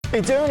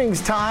It's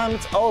earnings time.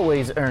 It's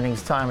always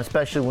earnings time,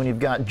 especially when you've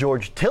got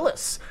George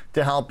Tillis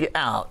to help you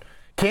out.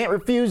 Can't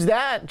refuse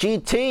that.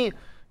 GT,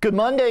 good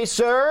Monday,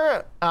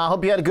 sir. I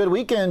hope you had a good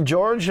weekend,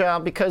 George,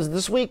 because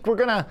this week we're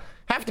going to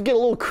have to get a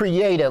little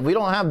creative. We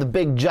don't have the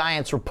big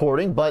giants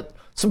reporting, but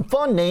some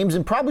fun names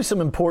and probably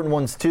some important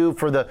ones, too,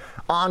 for the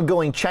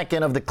ongoing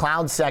check-in of the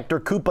cloud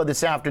sector. Coupa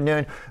this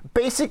afternoon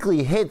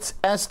basically hits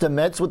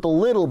estimates with a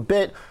little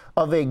bit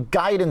of a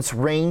guidance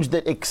range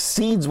that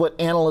exceeds what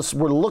analysts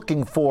were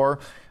looking for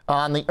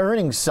on the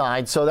earnings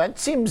side. So that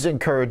seems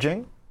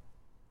encouraging.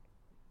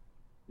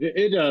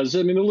 It does.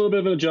 I mean, a little bit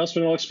of an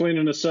adjustment. I'll explain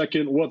in a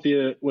second what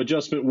the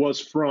adjustment was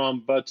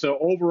from. But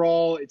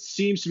overall, it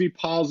seems to be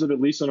positive,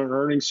 at least on an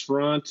earnings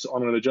front,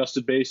 on an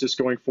adjusted basis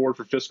going forward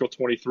for fiscal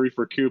 23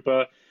 for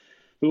Coupa.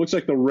 It looks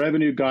like the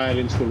revenue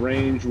guidance, the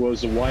range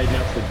was widened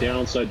out to the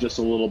downside just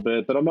a little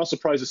bit. But I'm not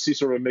surprised to see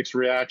sort of a mixed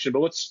reaction.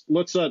 But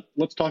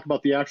let's talk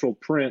about the actual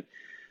print.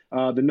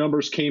 The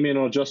numbers came in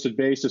on an adjusted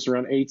basis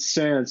around 8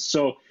 cents.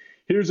 So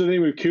here's the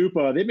thing with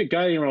Coupa. They've been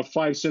guiding around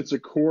 5 cents a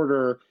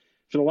quarter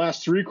for the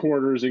last 3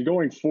 quarters, and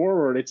going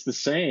forward, it's the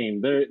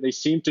same. They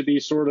seem to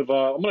be sort of,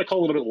 I'm going to call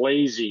it a little bit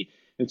lazy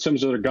in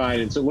terms of their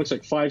guidance. It looks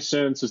like 5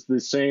 cents is the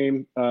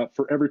same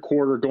for every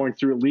quarter going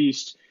through, at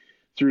least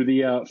through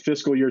the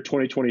fiscal year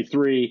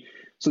 2023.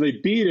 So they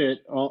beat it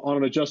on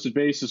an adjusted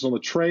basis on the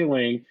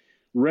trailing.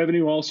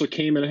 Revenue also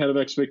came in ahead of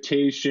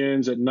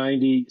expectations at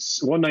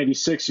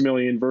 196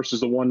 million versus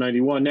the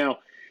 191. Now,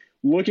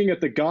 looking at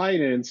the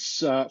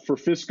guidance for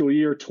fiscal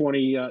year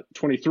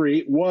 2023,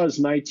 it was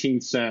 19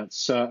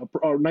 cents,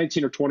 or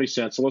 19 or 20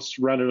 cents. So let's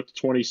round it up to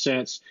 20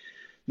 cents.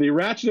 They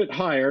ratcheted it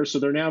higher, so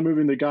they're now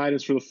moving the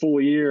guidance for the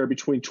full year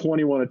between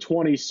 21 and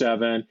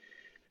 27.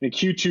 And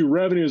Q2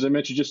 revenue, as I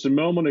mentioned just a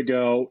moment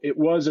ago, it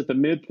was at the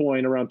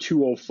midpoint around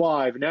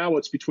 205. Now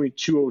it's between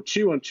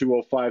 202 and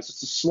 205. So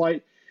it's a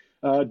slight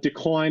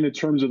decline in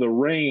terms of the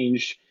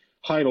range,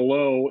 high to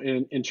low,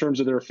 in terms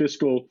of their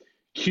fiscal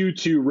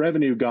Q2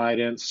 revenue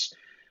guidance.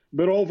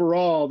 But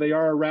overall, they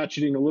are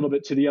ratcheting a little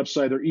bit to the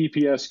upside, their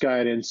EPS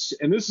guidance.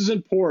 And this is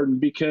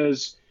important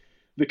because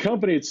the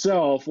company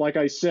itself, like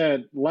I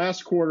said,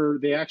 last quarter,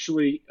 they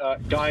actually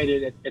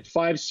guided at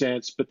 5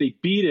 cents, but they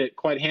beat it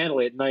quite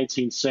handily at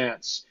 19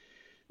 cents.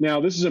 Now,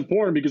 this is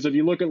important because if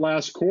you look at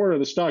last quarter,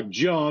 the stock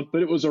jumped,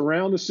 but it was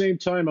around the same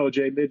time,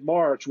 OJ,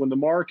 mid-March, when the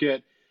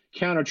market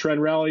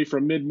counter-trend rally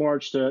from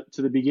mid-March to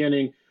the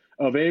beginning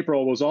of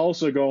April was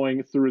also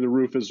going through the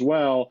roof as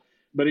well.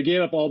 But it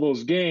gave up all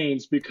those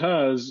gains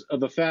because of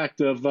the fact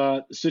of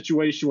the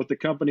situation with the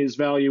company's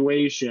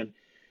valuation.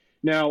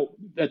 Now,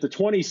 at the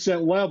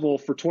 20-cent level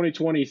for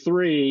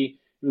 2023,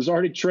 it was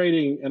already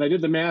trading, and I did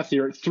the math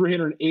here, at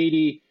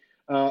 380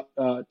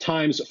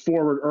 times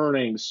forward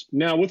earnings.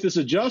 Now, with this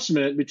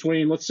adjustment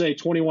between, let's say,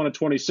 21 and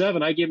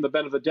 27, I gave them the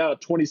benefit of the doubt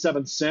at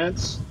 27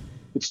 cents.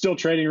 It's still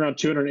trading around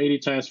 280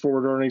 times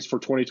forward earnings for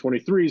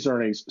 2023's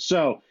earnings.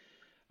 So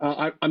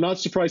I'm not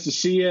surprised to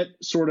see it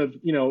sort of,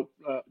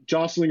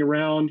 jostling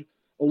around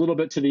a little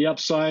bit to the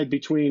upside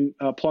between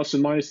plus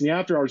and minus in the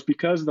after hours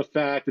because of the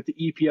fact that the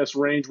EPS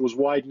range was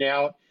widened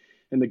out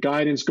and the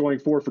guidance going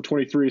forward for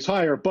 23 is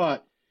higher,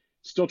 but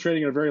still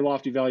trading at a very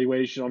lofty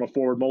valuation on a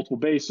forward multiple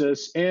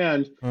basis.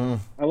 And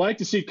I like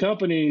to see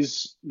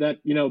companies that,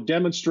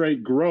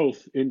 demonstrate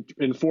growth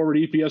in forward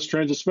EPS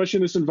trends, especially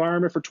in this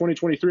environment for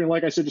 2023. And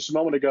like I said just a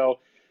moment ago,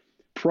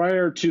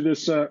 prior to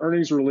this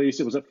earnings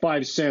release, it was at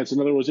 5 cents. In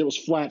other words, it was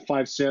flat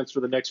 5 cents for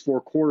the next 4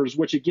 quarters,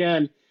 which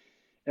again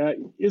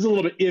is a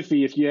little bit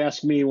iffy if you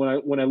ask me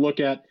when I look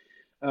at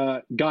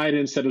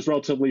guidance that is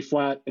relatively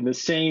flat in the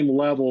same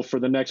level for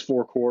the next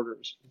 4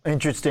 quarters.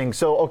 Interesting.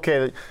 So,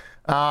 okay,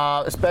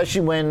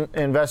 especially when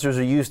investors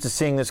are used to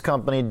seeing this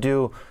company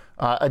do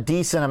a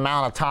decent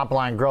amount of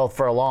top-line growth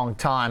for a long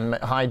time,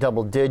 high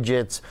double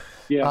digits.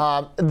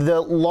 Yeah. The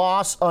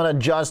loss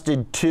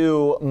unadjusted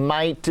too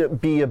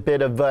might be a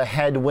bit of a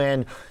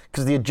headwind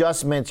because the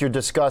adjustments you're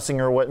discussing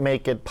are what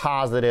make it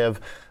positive.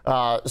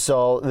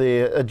 So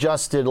the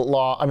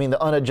the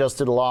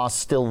unadjusted loss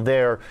still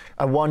there.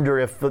 I wonder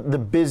if the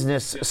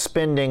business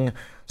spending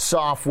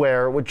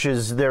software, which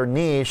is their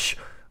niche,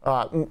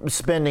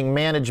 spending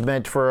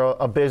management for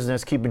a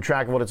business, keeping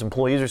track of what its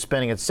employees are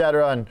spending, et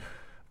cetera, and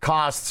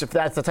costs, if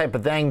that's the type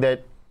of thing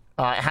that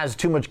has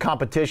too much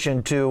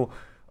competition to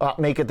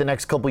make it the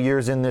next couple of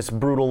years in this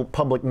brutal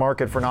public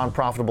market for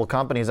non-profitable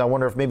companies. I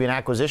wonder if maybe an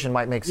acquisition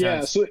might make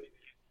sense.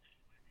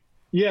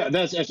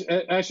 That's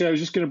actually, I was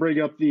just going to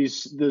bring up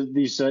these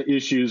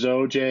issues,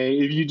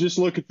 OJ. If you just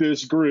look at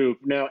this group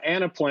now,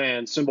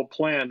 Anaplan, Symbol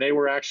Plan, they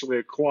were actually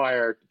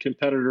acquired,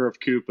 competitor of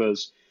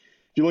Coupa's.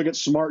 If you look at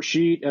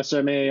Smartsheet,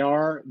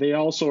 SMAR, they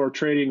also are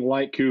trading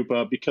like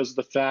Coupa because of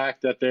the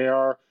fact that they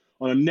are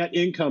on a net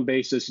income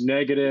basis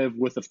negative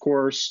with, of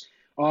course,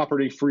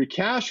 operating free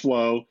cash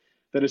flow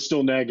that is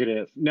still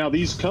negative. Now,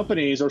 these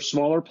companies are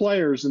smaller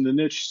players in the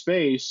niche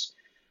space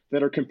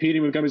that are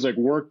competing with companies like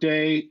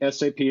Workday,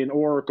 SAP, and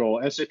Oracle.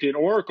 SAP and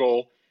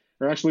Oracle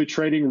are actually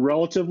trading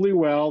relatively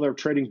well. They're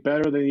trading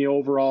better than the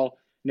overall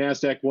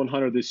NASDAQ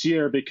 100 this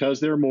year because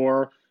they're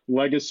more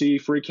legacy,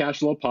 free cash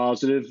flow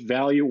positive,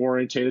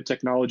 value-oriented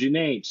technology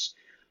names.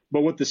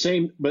 But at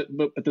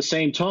the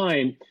same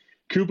time,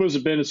 Coupa's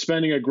have been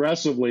spending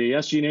aggressively.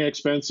 SG&A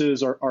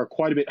expenses are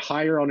quite a bit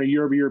higher on a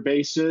year-over-year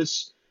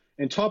basis,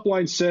 and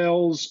top-line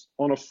sales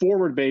on a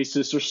forward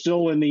basis are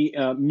still in the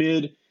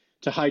mid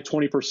to high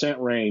 20%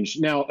 range.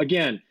 Now,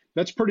 again,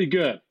 that's pretty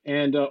good,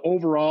 and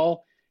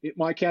overall, it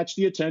might catch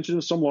the attention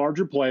of some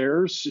larger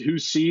players who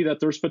see that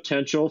there's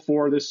potential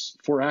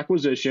for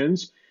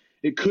acquisitions.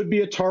 It could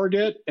be a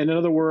target, and in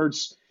other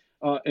words,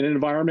 in an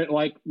environment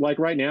like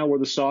right now where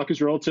the stock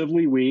is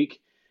relatively weak.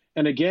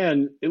 And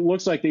again, it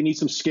looks like they need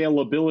some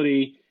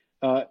scalability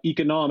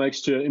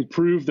economics to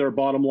improve their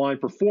bottom line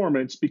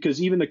performance,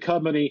 because even the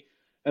company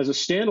as a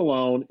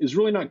standalone is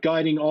really not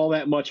guiding all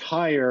that much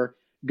higher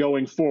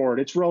going forward.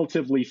 It's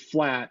relatively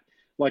flat.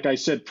 Like I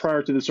said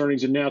prior to this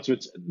earnings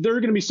announcement, there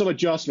are going to be some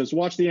adjustments.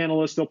 Watch the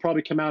analysts. They'll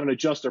probably come out and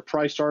adjust their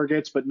price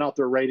targets, but not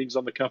their ratings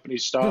on the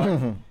company's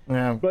stock.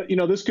 Yeah. But,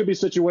 this could be a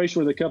situation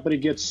where the company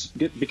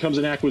becomes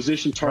an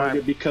acquisition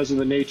target because of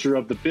the nature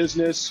of the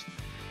business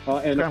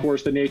and, of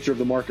course, the nature of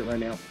the market right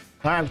now.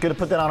 All right, good to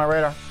put that on our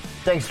radar.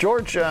 Thanks,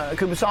 George.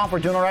 Coupa Software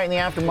doing all right in the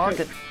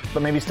aftermarket,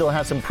 but maybe still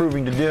has some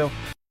proving to do.